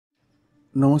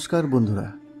নমস্কার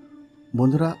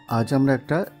বন্ধুরা আজ আমরা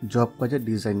একটা জব কাজের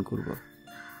ডিজাইন করব।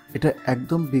 এটা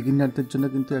একদম বিগিনারদের জন্য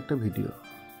কিন্তু একটা ভিডিও।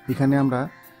 এখানে আমরা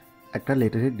একটা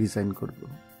লেটারের ডিজাইন করব।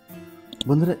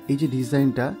 বন্ধুরা এই যে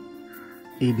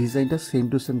ডিজাইনটা সেম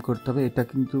টু সেম করতে হবে। এটা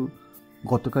কিন্তু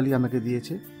গতকালই আমাকে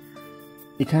দিয়েছে।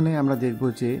 এখানে আমরা দেখব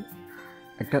যে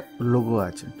একটা লোগো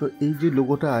আছে। তো এই যে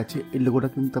লোগোটা আছে, এই লোগোটা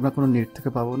কিন্তু আমরা কোনো নেট থেকে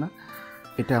পাবো না।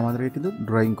 এটা আমাদেরকে কিন্তু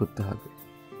ড্রয়িং করতে হবে।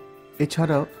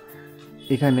 এছাড়াও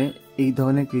এখানে এই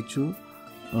ধরনের কিছু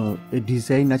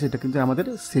ডিজাইন আছে, এটা কিন্তু আমাদের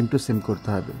সেম টু সেম করতে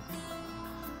হবে।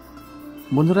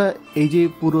 বন্ধুরা এই যে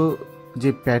পুরো যে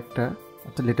প্যাডটা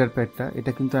অর্থাৎ লেটার প্যাডটা,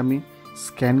 এটা কিন্তু আমি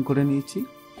স্ক্যান করে নিয়েছি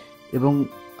এবং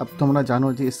তোমরা জানো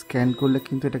যে স্ক্যান করলে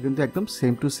কিন্তু এটা কিন্তু একদম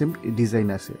সেম টু সেম ডিজাইন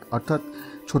আসে, অর্থাৎ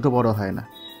ছোট বড় হয় না।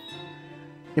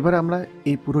 এবার আমরা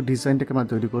এই পুরো ডিজাইনটাকে আমরা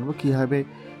তৈরি করব। কীভাবে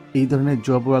এই ধরনের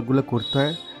জব ওয়ার্কগুলো করতে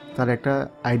হয় তার একটা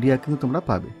আইডিয়া কিন্তু তোমরা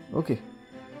পাবে। ওকে,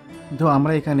 তো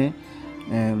আমরা এখানে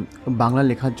বাংলা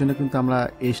লেখার জন্য কিন্তু আমরা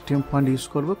HTML ফন্ট ইউজ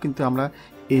করব, কিন্তু আমরা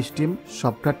HTML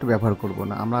সফটওয়্যারটা ব্যবহার করব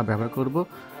না। আমরা ব্যবহার করব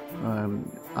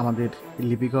আমাদের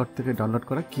লিপিঘর থেকে ডাউনলোড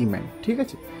করা কিম্যান। ঠিক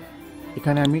আছে,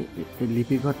 এখানে আমি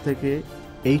লিপিঘর থেকে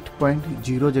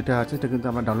 8.0 যেটা আছে সেটা কিন্তু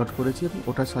আমরা ডাউনলোড করেছি এবং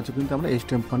ওটার সাথে কিন্তু আমরা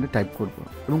HTML ফন্টে টাইপ করব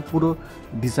এবং পুরো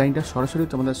ডিজাইনটা সরাসরি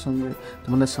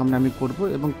তোমাদের সামনে আমি করব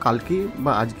এবং কালকেই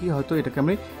বা আজকেই হয়তো এটাকে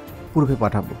আমি পূর্বে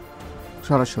পাঠাবো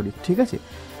সরাসরি। ঠিক আছে,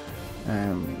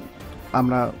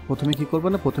 আমরা প্রথমে কি করব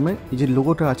না, প্রথমে এই যে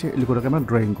লোগোটা আছে এই লোগোটাকে আমরা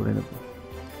ড্রয়িং করে নেব।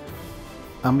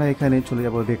 আমরা এখানে চলে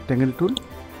যাব রেক্ট্যাঙ্গেল টুল,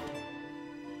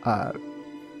 আর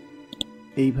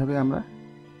এইভাবে আমরা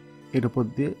এর উপর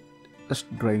দিয়ে জাস্ট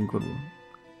ড্রয়িং করব।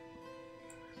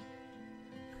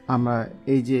 আমরা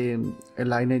এই যে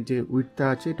লাইনের যে উইডথটা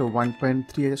আছে এটা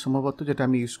 1.3 আছে সম্ভবত, যেটা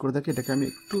আমি ইউজ করে থাকি। এটাকে আমি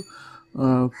একটু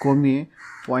কমিয়ে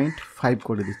 0.5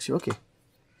 করে দিচ্ছি। ওকে,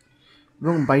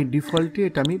 এবং বাই ডিফল্টে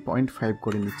এটা আমি 0.5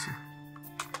 করে নিচ্ছি।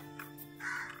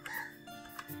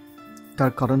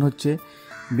 তার কারণ হচ্ছে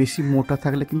বেশি মোটা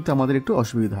থাকলে কিন্তু আমাদের একটু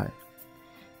অসুবিধা হয়।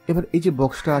 এবার এই যে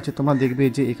বক্সটা আছে তোমরা দেখবে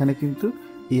যে এখানে কিন্তু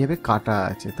এইভাবে কাটা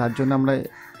আছে, তার জন্য আমরা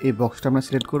এই বক্সটা আমরা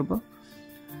সিলেক্ট করব,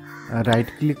 রাইট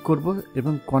ক্লিক করব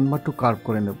এবং কনভার্ট টু কার্ভ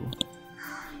করে নেব।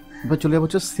 এবার চলে যাবো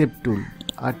হচ্ছে শেপ টুল,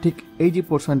 আর ঠিক এই যে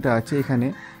পোর্শনটা আছে এখানে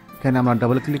আমরা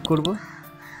ডাবল ক্লিক করব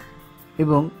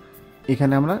এবং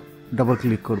এখানে আমরা ডাবল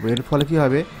ক্লিক করব। এর ফলে কী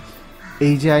হবে,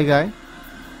 এই জায়গায়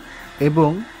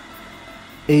এবং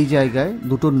এই জায়গায়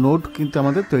দুটো নোড কিন্তু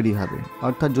আমাদের তৈরি হবে।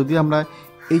 অর্থাৎ যদি আমরা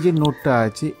এই যে নোডটা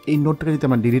আছে এই নোডটাকে যদি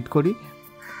আমরা ডিলিট করি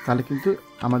তাহলে কিন্তু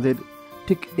আমাদের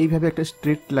ঠিক এইভাবে একটা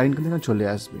স্ট্রেট লাইন কিন্তু চলে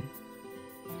আসবে।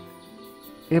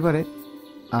 এবারে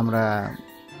আমরা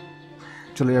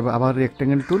চলে যাব আবার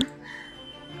রেক্ট্যাঙ্গেল টুল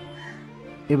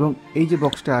এবং এই যে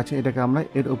বক্সটা আছে এটাকে আমরা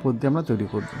এর উপর দিয়ে আমরা তৈরি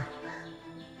করব।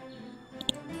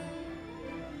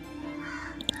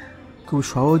 খুব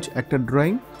সহজ একটা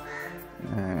ড্রয়িং,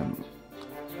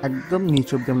 একদম নিচ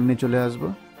অব্দি আমরা নিয়ে চলে আসবো।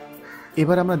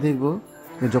 এবার আমরা দেখব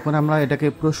যে যখন আমরা এটাকে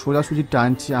পুরো সোজাসুজি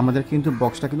টানছি আমাদের কিন্তু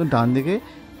বক্সটা কিন্তু ডান দিকে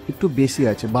একটু বেশি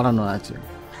আছে, বাড়ানো আছে।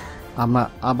 আমরা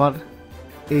আবার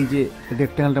এই যে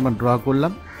রেক্ট্যাঙ্গেলটা আমরা ড্র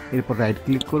করলাম, এরপর রাইট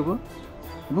ক্লিক করব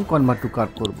এবং কনভার্ট টু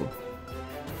কার্ভ করব।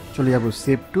 চলে যাব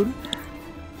শেপ টুল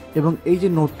এবং এই যে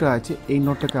নোটটা আছে এই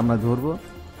নোটটাকে আমরা ধরব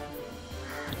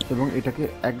এবং এটাকে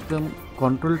একদম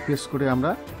কন্ট্রোল প্রেস করে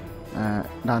আমরা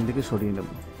ডান দিকে সরিয়ে নেব।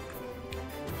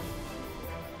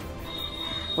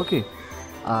 ওকে,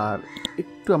 আর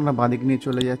একটু আমরা বাঁদিক নিয়ে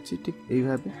চলে যাচ্ছি ঠিক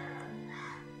এইভাবে।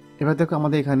 এবার দেখো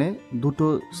আমাদের এখানে দুটো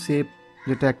শেপ,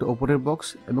 যেটা একটা ওপরের বক্স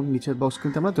এবং নিচের বক্স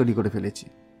কিন্তু আমরা তৈরি করে ফেলেছি।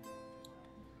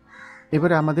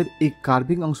 এবারে আমাদের এই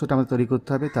কার্ভিং অংশটা আমরা তৈরি করতে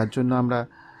হবে। তার জন্য আমরা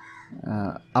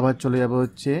আবার চলে যাব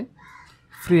হচ্ছে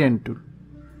ফ্রি হ্যান্ড টুল।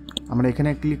 আমরা এখানে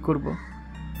ক্লিক করব,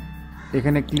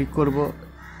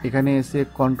 এখানে এসে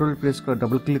কন্ট্রোল প্রেস করে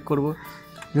ডাবল ক্লিক করব।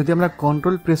 যদি আমরা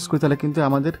কন্ট্রোল প্রেস করি তাহলে কিন্তু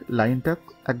আমাদের লাইনটা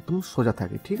একদম সোজা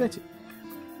থাকে। ঠিক আছে,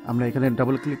 আমরা এখানে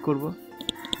ডাবল ক্লিক করব,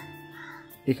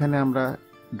 এখানে আমরা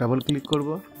ডাবল ক্লিক করব,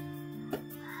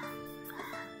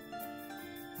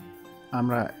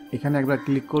 আমরা এখানে একবার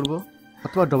ক্লিক করব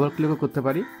অথবা ডবল ক্লিকও করতে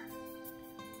পারি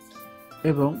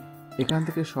এবং এখান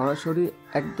থেকে সরাসরি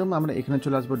একদম আমরা এখানে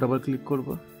চলে আসবো। ডাবল ক্লিক করব,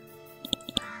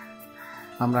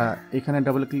 আমরা এখানে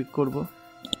ডাবল ক্লিক করব,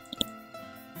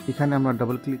 এখানে আমরা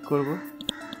ডাবল ক্লিক করব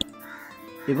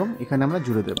এবং এখানে আমরা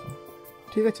জুড়ে দেব।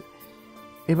 ঠিক আছে,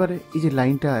 এবারে এই যে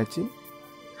লাইনটা আছে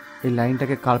এই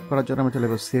লাইনটাকে কার্ভ করার জন্য আমরা চলে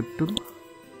যাব শেপ টুল,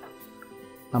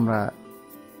 আমরা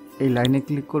এই লাইনে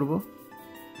ক্লিক করব,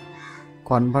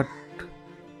 কনভার্ট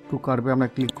টু কার্ভে আমরা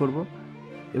ক্লিক করব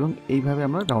এবং এইভাবে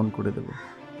আমরা রাউন্ড করে দেব।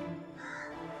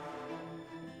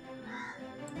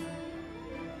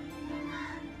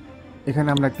 এখানে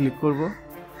আমরা ক্লিক করব,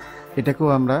 এটাকেও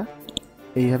আমরা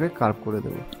এইভাবে কার্ভ করে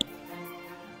দেব।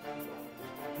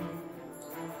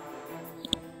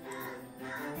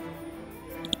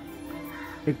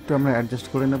 একটু আমরা অ্যাডজাস্ট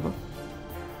করে নেব।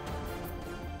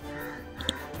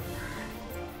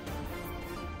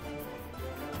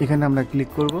 এখানে আমরা ক্লিক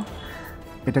করব,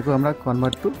 এটাকেও আমরা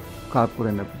কনভার্ট টু কার্ভ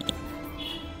করে নেব।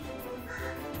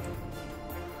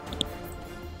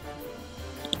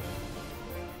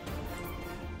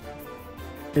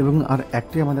 এবং আর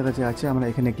একটি আমাদের কাছে আছে, আমরা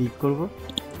এখানে ক্লিক করব,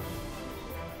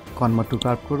 কনভার্ট টু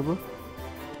কার্ভ করব,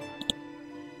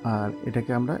 আর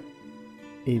এটাকে আমরা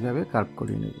এইভাবে কার্ভ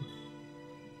করে নেব।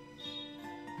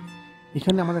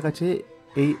 এখানে আমাদের কাছে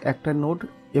এই একটা নোড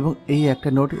এবং এই একটা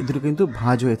নোড, এই দুটো কিন্তু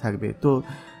ভাঁজ হয়ে থাকবে। তো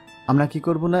আমরা কি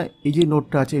করব না, এই যে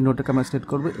নোডটা আছে এই নোডটাকে আমরা সিলেক্ট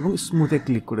করব এবং স্মুথে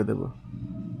ক্লিক করে দেব,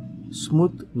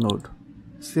 স্মুথ নোড।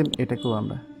 সেম এটাকেও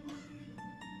আমরা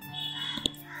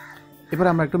এবার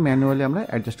আমরা একটু ম্যানুয়ালি আমরা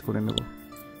অ্যাডজাস্ট করে নেব।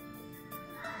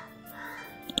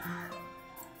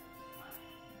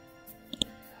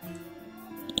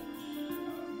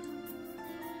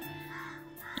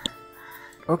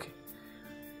 ওকে,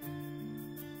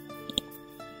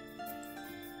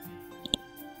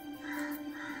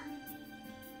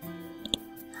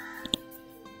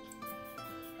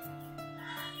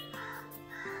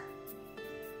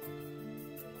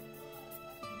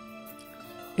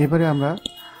 এবারে আমরা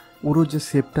পুরো যে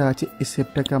শেপটা আছে এই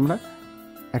শেপটাকে আমরা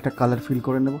একটা কালার ফিল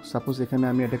করে নেব। সাপোজ এখানে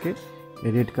আমি এটাকে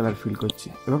রেড কালার ফিল করছি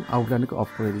এবং আউটলাইনকে অফ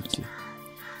করে দিচ্ছি।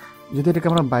 যদি এটাকে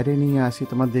আমরা বাইরে নিয়ে আসি,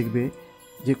 তোমরা দেখবে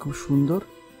যে খুব সুন্দর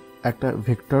একটা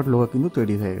ভেক্টর লোগো কিন্তু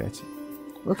তৈরি হয়ে গেছে।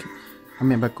 ওকে,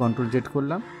 আমি এবার কন্ট্রোল জেড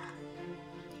করলাম।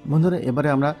 বন্ধুরা, এবারে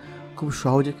আমরা খুব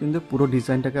সহজে কিন্তু পুরো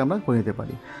ডিজাইনটাকে আমরা করে নিতে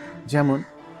পারি। যেমন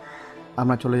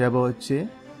আমরা চলে যাব হচ্ছে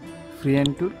ফ্রি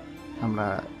হ্যান্ড টুল, আমরা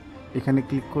এখানে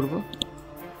ক্লিক করব,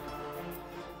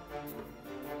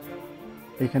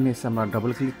 এখানে এসে আমরা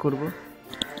ডাবল ক্লিক করব,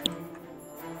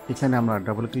 এখানে আমরা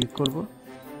ডাবল ক্লিক করব,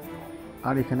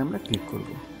 আর এখানে আমরা ক্লিক করব।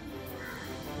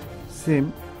 সেম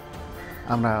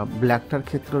আমরা ব্ল্যাকটার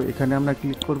ক্ষেত্রে এখানে আমরা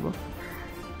ক্লিক করব,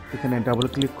 এখানে ডাবল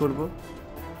ক্লিক করব,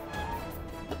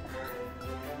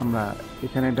 আমরা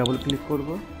এখানে ডাবল ক্লিক করব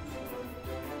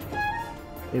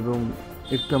এবং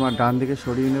একটু আমরা ডান দিকে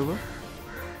সরিয়ে নেব।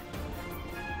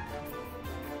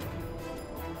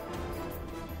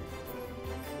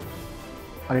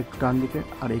 আর একটু ডান দিকে,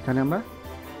 আর এখানে আমরা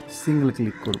সিঙ্গেল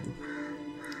ক্লিক করব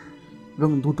এবং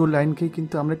দুটো লাইনকেই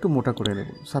কিন্তু আমরা একটু মোটা করে নেব।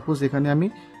 সাপোজ এখানে আমি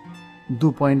 2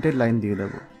 পয়েন্টের লাইন দিয়ে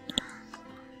দেব,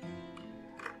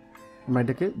 আমরা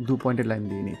এটাকে 2 পয়েন্টের লাইন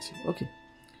দিয়ে নিয়েছি। ওকে,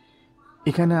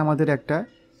 এখানে আমাদের একটা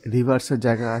রিভার্সের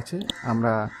জায়গা আছে,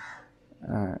 আমরা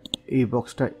এই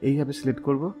বক্সটা এইভাবে সিলেক্ট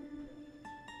করব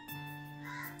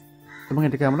এবং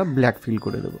এটাকে আমরা ব্ল্যাক ফিল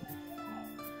করে দেব।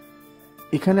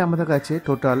 এখানে আমাদের কাছে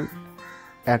টোটাল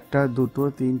 1, 2,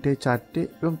 3, 4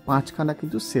 এবং 5খানা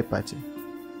কিন্তু শেপ আছে।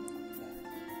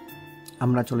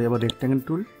 আমরা চলে যাব রেক্ট্যাঙ্গেল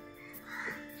টুল,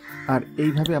 আর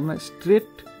এইভাবে আমরা স্ট্রেট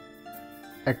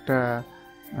একটা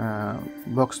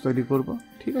বক্স তৈরি করব।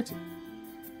 ঠিক আছে,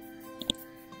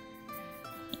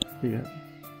 ঠিক আছে।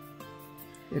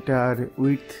 এটার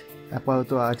উইথ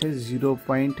আপাতত আছে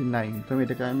 0.9, তো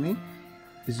এটাকে আমি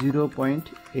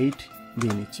 0.8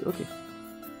 দিয়ে নিচ্ছি। ওকে,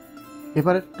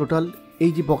 এবার টোটাল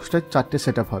এই যে বক্সটা 4টে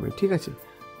সেট আপ হবে। ঠিক আছে,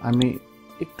 আমি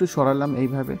একটু সরালাম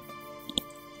এইভাবে,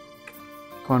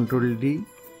 কন্ট্রোল ডি,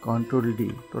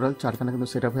 টোটাল 4খানা কিন্তু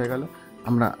সেট আপ হয়ে গেল।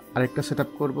 আমরা আরেকটা সেট আপ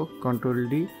করবো, কন্ট্রোল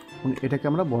ডি, এবং এটাকে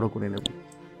আমরা বড় করে নেব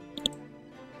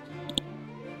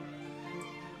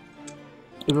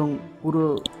এবং পুরো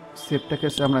শেপটাকে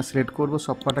আমরা সিলেক্ট করব,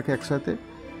 সব পাটাকে একসাথে,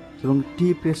 এবং টি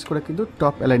প্রেস করে কিন্তু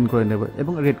টপ অ্যালাইন করে নেব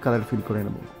এবং রেড কালার ফিল করে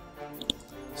নেব।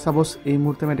 সাপোজ এই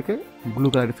মুহূর্তে আমি এটাকে ব্লু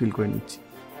কালার ফিল করে নিচ্ছি।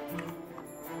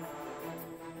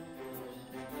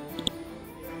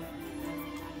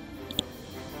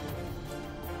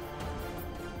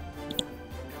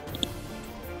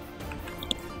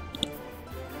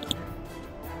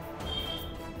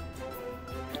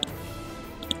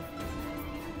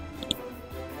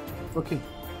 ওকে,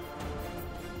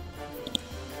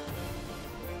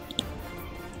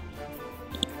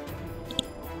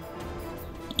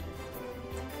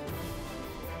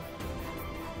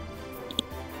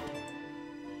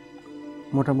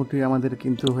 মোটামুটি আমাদের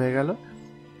কিন্তু হয়ে গেল।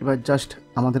 এবার জাস্ট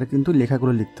আমাদের কিন্তু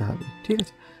লেখাগুলো লিখতে হবে। ঠিক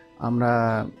আছে, আমরা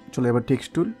চলে যাবো টেক্সট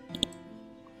টুল,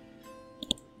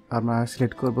 আমরা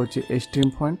সিলেক্ট করবো হচ্ছে স্ট্রিম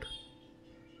ফন্ট,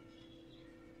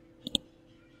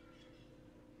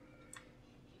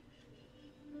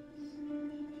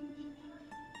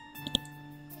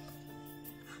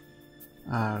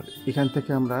 আর এখান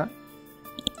থেকে আমরা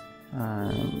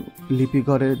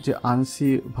লিপিঘরের যে আনসি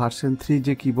ভার্সন 3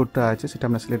 যে কিবোর্ডটা আছে সেটা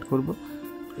আমরা সিলেক্ট করব।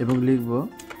 এবং লিখব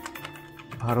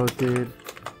ভারতের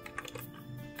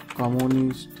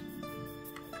কমিউনিস্ট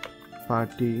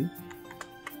পার্টি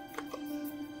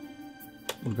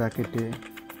ব্র্যাকেটে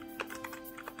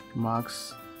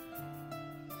মার্ক্সবাদী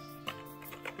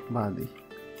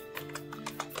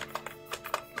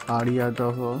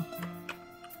আড়িয়াদহ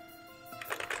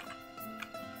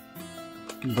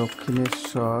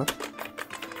দক্ষিণেশ্বর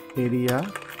এরিয়া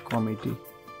কমিটি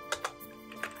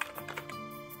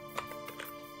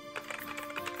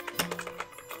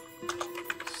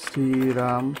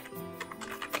শ্রীরাম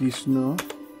কৃষ্ণ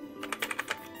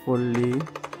পল্লী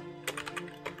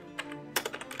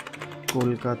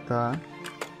কলকাতা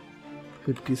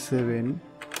 57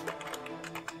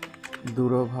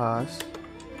 দূরভাষ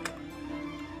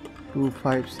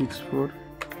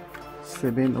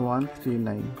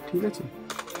 25647139। ঠিক আছে,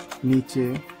 নিচে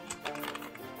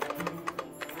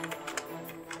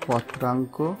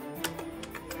পত্রাঙ্ক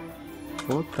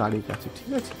ও তারিখ আছে।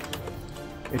 ঠিক আছে,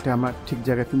 এটা আমরা ঠিক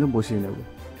জায়গায় কিন্তু বসিয়ে নেব।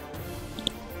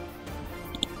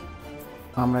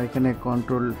 আমরা এখানে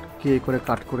কন্ট্রোল কে করে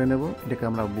কাট করে নেব, এটাকে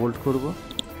আমরা বোল্ড করব।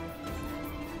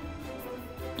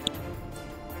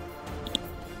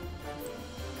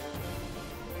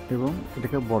 এবং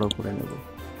এটাকে বড় করে নেব।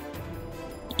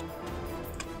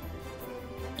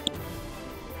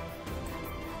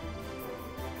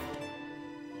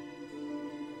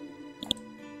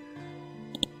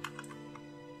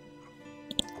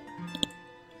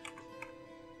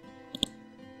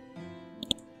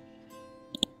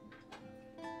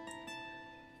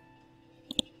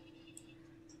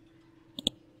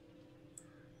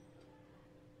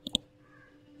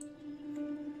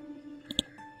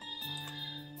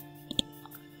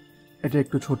 এটা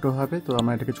একটু ছোট হবে, তো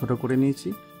আমরা এটাকে ছোট করে নিয়েছি।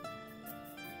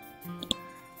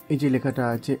 এই যে লেখাটা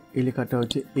আছে, এই লেখাটা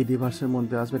হচ্ছে এডি ভার্সের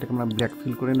মধ্যে আসবে, এটাকে আমরা ব্ল্যাক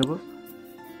ফিল করে নেব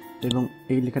এবং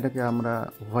এই লেখাটাকে আমরা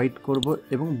হোয়াইট করব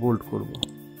এবং বোল্ড করব।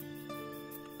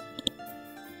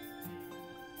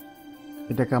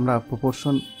 এটাকে আমরা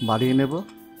প্রপোর্শন বাড়িয়ে নেব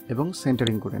এবং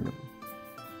সেন্টারিং করে নেব।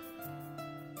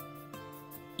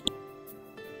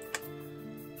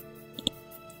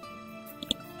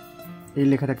 এই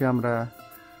লেখাটাকে আমরা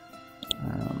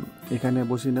এখানে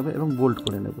বসিয়ে নেব এবং বোল্ড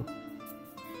করে নেব।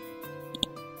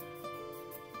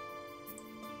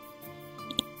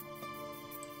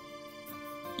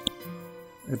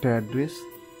 এটা অ্যাড্রেস,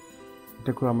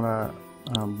 এটাকেও আমরা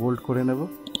বোল্ড করে নেব।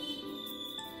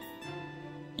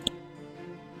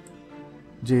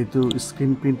 যেহেতু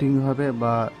স্ক্রিন প্রিন্টিং হবে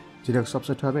বা জেরক্স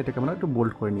অফসেট হবে, এটাকে আমরা একটু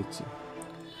বোল্ড করে নিচ্ছি।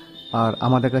 আর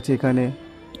আমাদের কাছে এখানে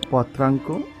পত্রাঙ্ক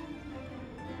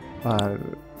আর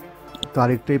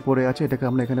তারিখটাই পড়ে আছে, এটাকে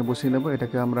আমরা এখানে বসিয়ে নেব।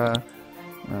 এটাকে আমরা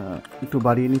একটু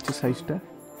বাড়িয়ে নিচ্ছি সাইজটা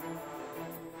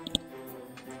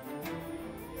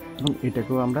এবং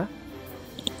এটাকেও আমরা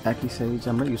একই সাইজ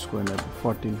আমরা ইউজ করে নেব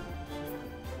 14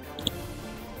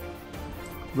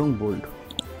 এবং বোল্ড।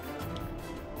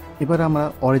 এবার আমরা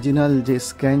অরিজিনাল যে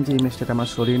স্ক্যান যে ইমেজটা আমরা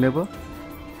সরিয়ে নেব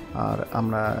আর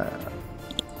আমরা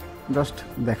জাস্ট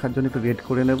দেখার জন্য একটু রেড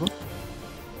করে নেব।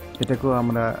 এটাকেও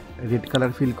আমরা রেড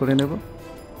কালার ফিল করে নেব।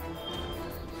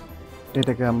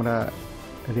 এটাকে আমরা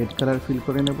রেড কালার ফিল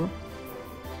করে নেব।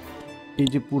 এই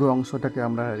যে পুরো অংশটাকে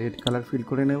আমরা রেড কালার ফিল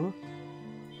করে নেব।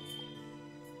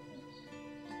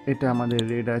 এটা আমাদের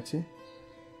রেড আছে।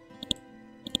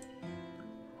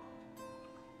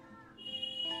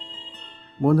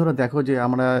 বন্ধুরা দেখো যে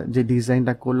আমরা যে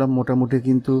ডিজাইনটা করলাম মোটামুটি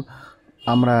কিন্তু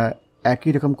আমরা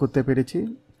একই রকম করতে পেরেছি।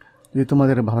 যদি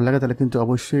তোমাদের ভালো লাগে তাহলে কিন্তু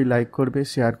অবশ্যই লাইক করবে,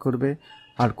 শেয়ার করবে,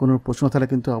 আর কোনো প্রশ্ন থাকলে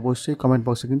কিন্তু অবশ্যই কমেন্ট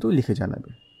বক্সে কিন্তু লিখে জানাবে।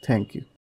 Thank you.